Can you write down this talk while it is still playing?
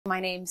My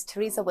name's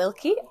Teresa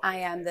Wilkie. I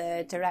am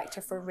the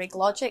Director for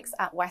RigLogix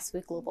at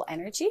Westwood Global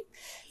Energy.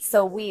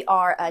 So we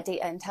are a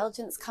data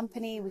intelligence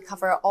company. We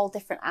cover all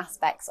different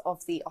aspects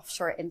of the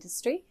offshore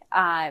industry,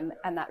 and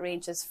that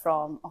ranges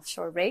from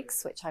offshore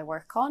rigs, which I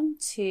work on,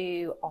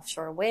 to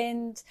offshore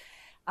wind,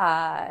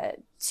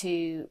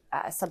 to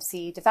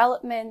subsea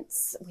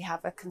developments. We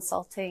have a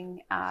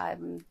consulting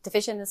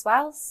division as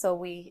well.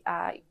 So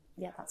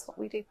yeah, that's what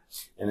we do.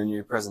 And in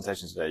your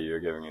presentation today, you were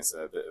giving us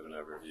a bit of an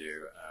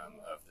overview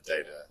of the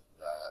data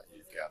that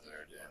you've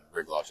gathered in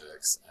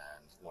RigLogix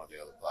and one of the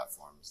other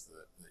platforms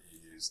that you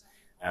use.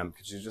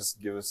 Could you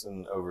just give us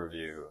an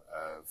overview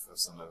of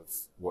some of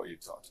what you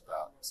talked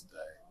about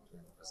today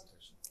during the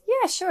presentation?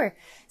 Yeah, sure.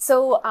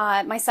 So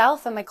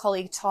myself and my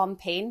colleague Tom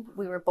Payne,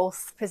 we were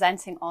both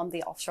presenting on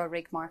the offshore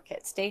rig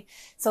market today.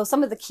 So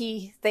some of the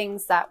key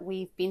things that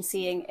we've been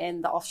seeing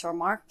in the offshore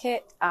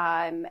market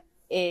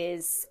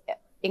is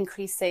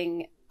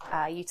increasing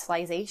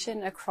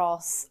utilization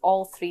across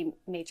all three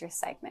major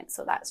segments.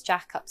 So that's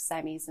jackups,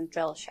 semis, and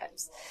drill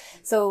ships.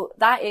 So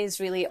that is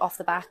really off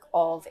the back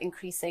of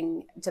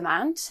increasing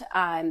demand,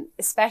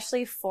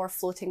 especially for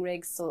floating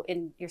rigs. So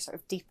in your sort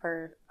of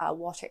deeper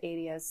water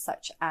areas,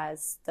 such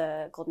as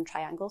the Golden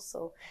Triangle,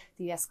 so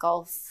the US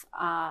Gulf,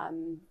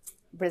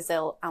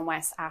 Brazil, and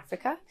West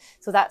Africa.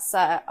 So that's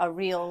a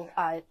real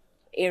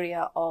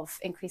area of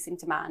increasing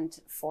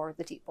demand for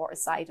the deep water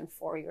side and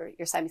for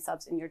your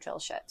semi-subs and your drill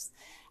ships.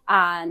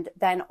 And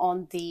then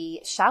on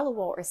the shallow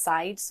water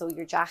side, so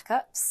your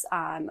jackups,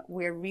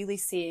 we're really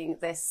seeing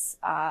this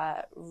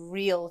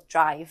real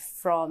drive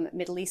from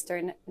Middle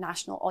Eastern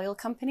national oil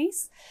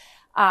companies.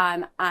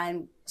 And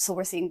so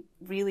we're seeing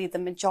really the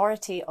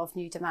majority of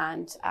new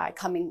demand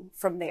coming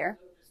from there.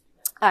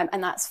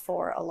 And that's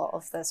for a lot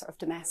of the sort of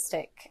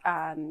domestic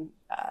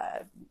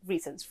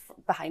reasons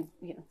behind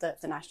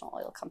the national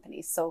oil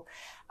companies. So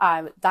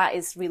that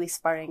is really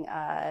spurring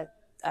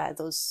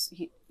those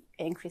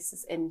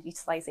increases in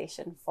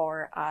utilization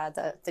for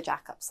the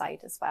jackup side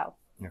as well.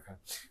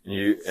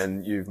 Okay.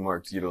 And you've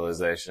marked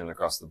utilization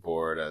across the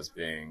board as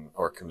being,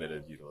 or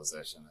committed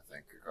utilization, I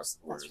think, across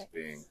the board as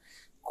being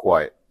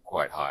quite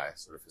high,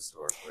 sort of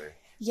historically.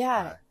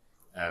 Yeah.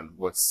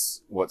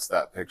 What's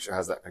that picture?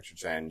 Has that picture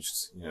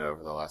changed,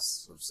 over the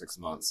last sort of 6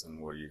 months?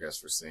 And what are you guys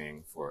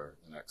foreseeing for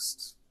the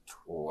next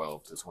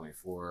 12 to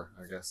 24,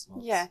 I guess,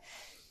 months?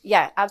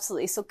 Yeah,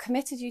 absolutely. So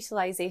committed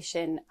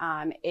utilization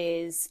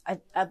is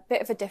a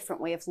bit of a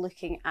different way of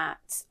looking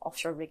at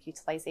offshore rig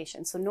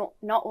utilization. So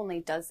not only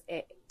does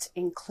it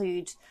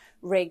include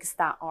rigs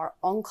that are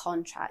on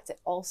contract, it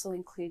also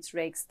includes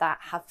rigs that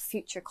have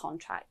future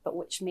contract, but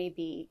which may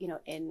be,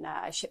 in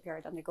a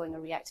shipyard undergoing a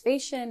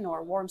reactivation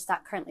or warm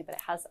stack currently, but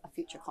it has a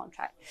future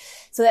contract.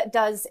 So that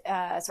does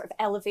sort of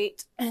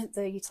elevate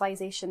the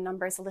utilization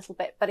numbers a little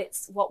bit, but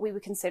it's what we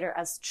would consider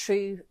as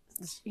true.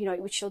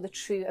 It would show the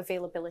true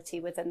availability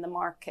within the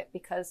market,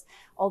 because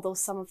although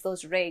some of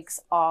those rigs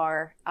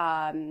are,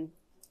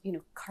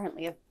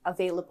 currently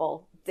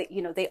available, they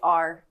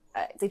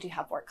do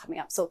have work coming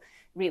up. So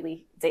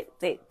really,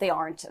 they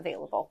aren't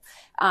available.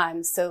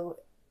 So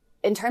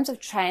in terms of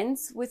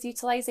trends with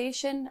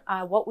utilization,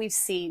 what we've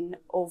seen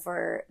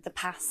over the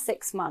past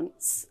 6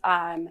 months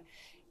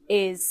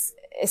is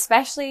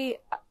especially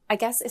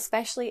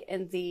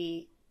in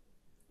the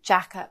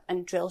jackup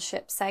and drill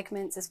ship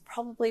segments is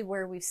probably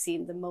where we've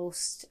seen the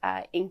most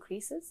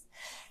increases.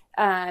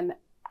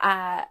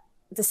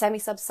 The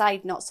semi-sub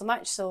side, not so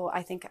much. So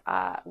I think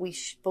we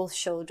both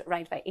showed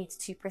around about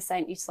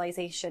 82%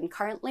 utilization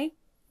currently,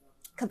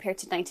 compared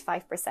to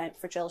 95%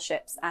 for drill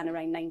ships and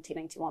around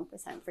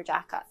 91% for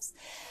jackups.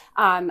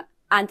 And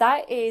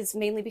that is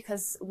mainly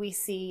because we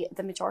see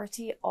the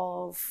majority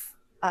of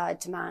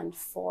demand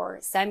for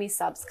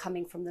semi-subs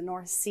coming from the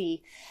North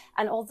Sea.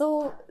 And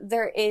although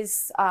there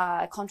is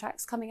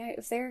contracts coming out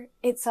of there,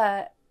 it's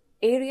an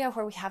area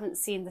where we haven't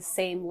seen the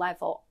same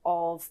level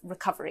of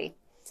recovery.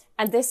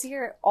 And this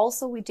year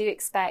also we do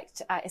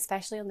expect,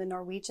 especially on the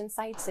Norwegian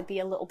side, to be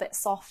a little bit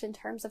soft in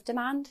terms of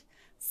demand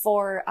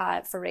for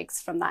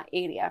rigs from that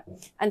area.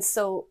 And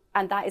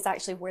that is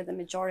actually where the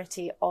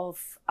majority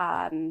of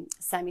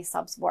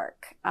semi-subs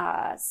work.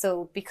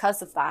 So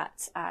because of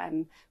that,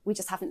 we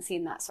just haven't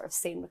seen that sort of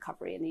same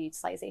recovery in the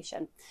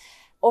utilization.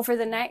 Over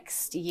the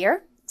next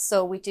year,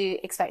 so we do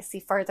expect to see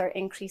further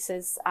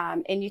increases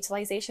in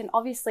utilization.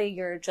 Obviously,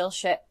 your drill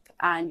ship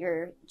and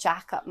your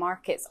jackup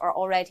markets are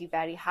already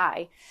very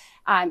high.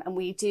 And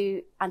we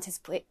do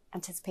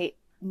anticipate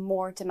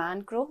more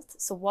demand growth.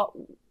 So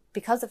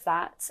because of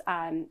that,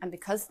 and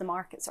because the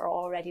markets are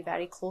already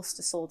very close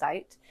to sold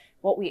out,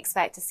 what we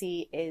expect to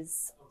see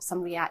is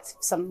some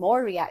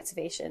more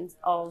reactivations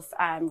of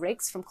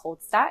rigs from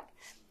cold stack,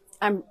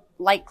 and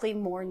likely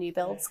more new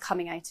builds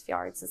coming out of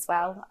yards as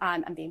well,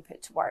 and being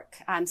put to work.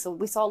 So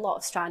we saw a lot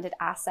of stranded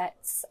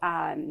assets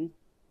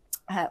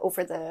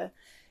over the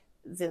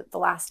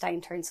last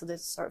downturn, so the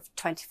sort of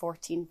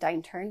 2014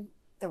 downturn.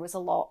 There was a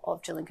lot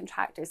of drilling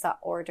contractors that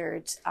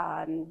ordered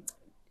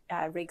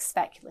rigs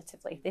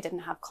speculatively. They didn't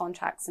have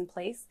contracts in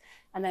place.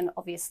 And then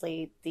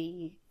obviously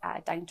the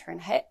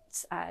downturn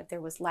hit.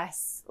 There was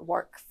less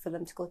work for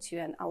them to go to,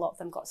 and a lot of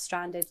them got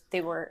stranded.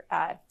 They were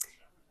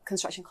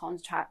construction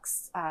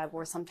contracts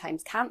were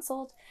sometimes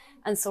cancelled,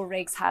 and so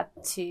rigs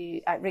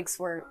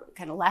were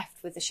kind of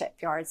left with the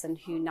shipyards, and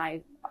who now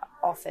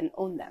often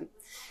own them.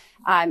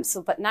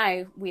 But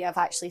now we have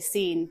actually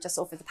seen, just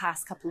over the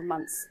past couple of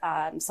months,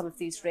 some of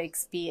these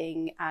rigs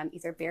being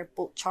either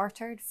bareboat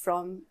chartered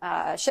from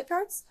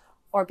shipyards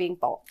or being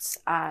bought.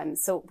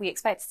 So we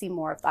expect to see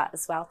more of that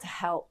as well, to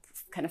help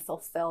kind of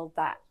fulfill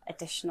that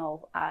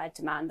additional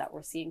demand that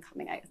we're seeing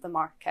coming out of the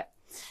market.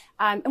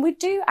 And we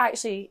do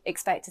actually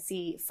expect to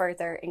see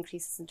further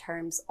increases in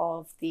terms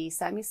of the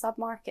semi-sub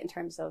market, in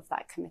terms of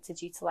that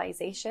committed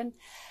utilisation.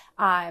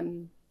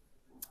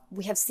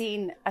 We have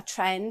seen a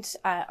trend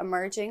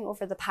emerging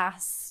over the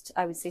past,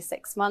 I would say,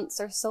 6 months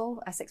or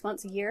so, 6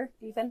 months, a year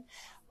even,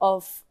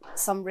 of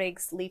some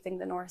rigs leaving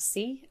the North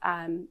Sea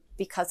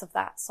because of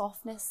that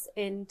softness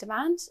in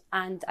demand,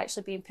 and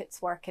actually being put to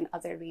work in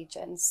other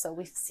regions. So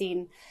we've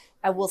seen,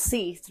 we'll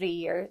see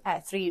three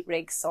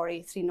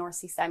North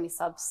Sea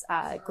semi-subs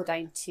go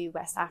down to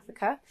West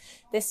Africa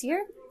this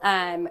year.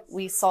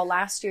 We saw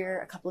last year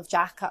a couple of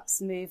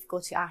jackups go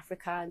to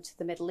Africa and to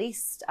the Middle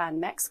East and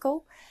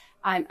Mexico.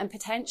 And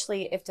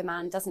potentially, if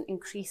demand doesn't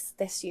increase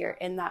this year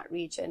in that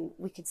region,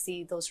 we could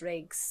see those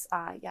rigs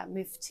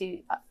move to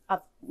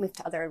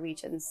other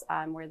regions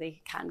where they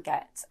can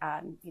get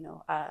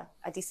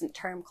a decent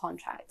term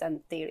contract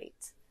and day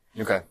rate.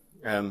 Okay.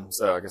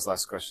 So I guess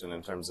last question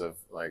in terms of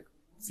like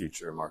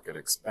future market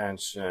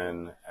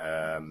expansion,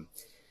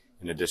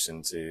 in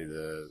addition to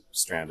the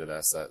stranded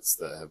assets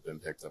that have been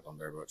picked up on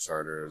bareboat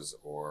charters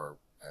or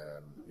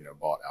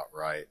bought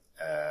outright,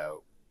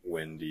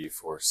 when do you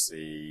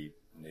foresee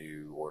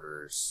new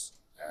orders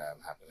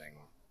happening?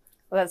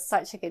 Well, that's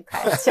such a good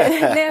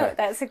question. No,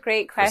 that's a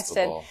great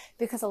question,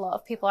 because a lot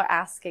of people are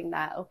asking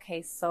that.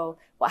 Okay, so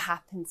what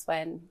happens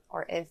when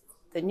or if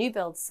the new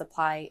build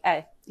supply,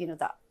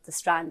 the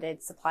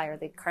stranded supply or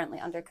the currently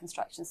under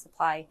construction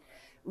supply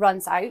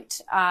runs out?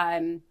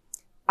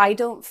 I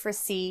don't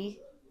foresee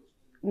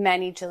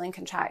many drilling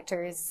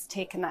contractors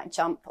taking that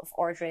jump of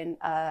ordering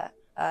a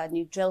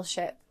new drill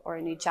ship or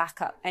a new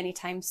jackup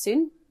anytime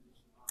soon.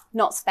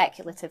 Not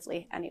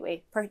speculatively,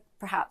 anyway.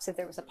 Perhaps if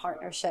there was a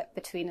partnership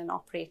between an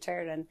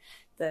operator and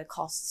the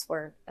costs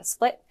were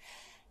split.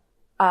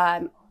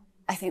 I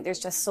think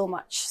there's just so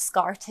much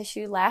scar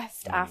tissue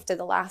left after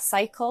the last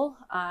cycle.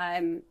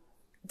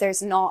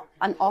 There's not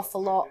an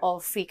awful lot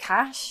of free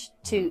cash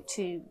to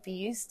be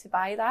used to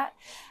buy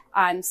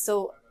that.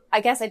 So I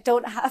guess I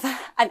don't have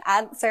an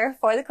answer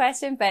for the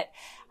question, but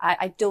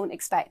I don't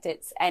expect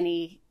it's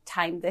any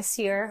time this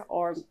year,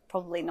 or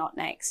probably not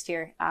next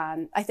year.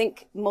 I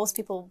think most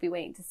people will be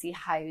waiting to see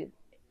how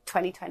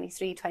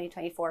 2023,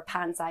 2024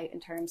 pans out in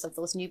terms of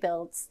those new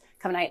builds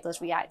coming out, those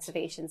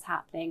reactivations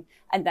happening,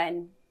 and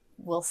then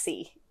we'll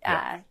see.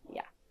 I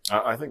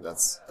think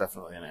that's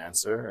definitely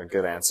a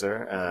good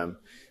answer.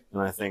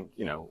 And I think,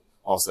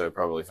 also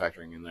probably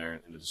factoring in there,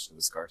 in addition to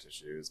the scar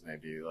tissue, is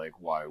maybe like,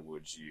 why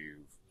would you,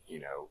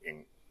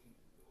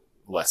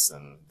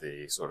 lessen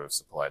the sort of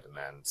supply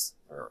demand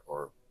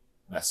or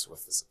mess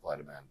with the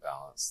supply-demand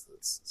balance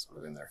that's sort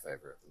of in their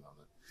favor at the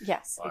moment.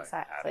 Yes,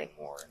 exactly.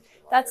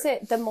 That's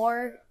it. The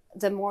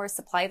more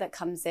supply that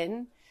comes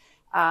in,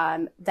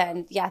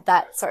 then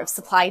that sort of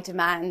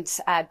supply-demand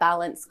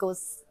balance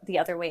goes the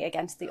other way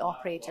again to the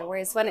operator.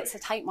 Whereas when it's a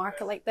tight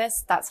market like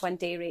this, that's when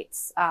day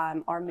rates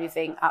are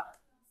moving up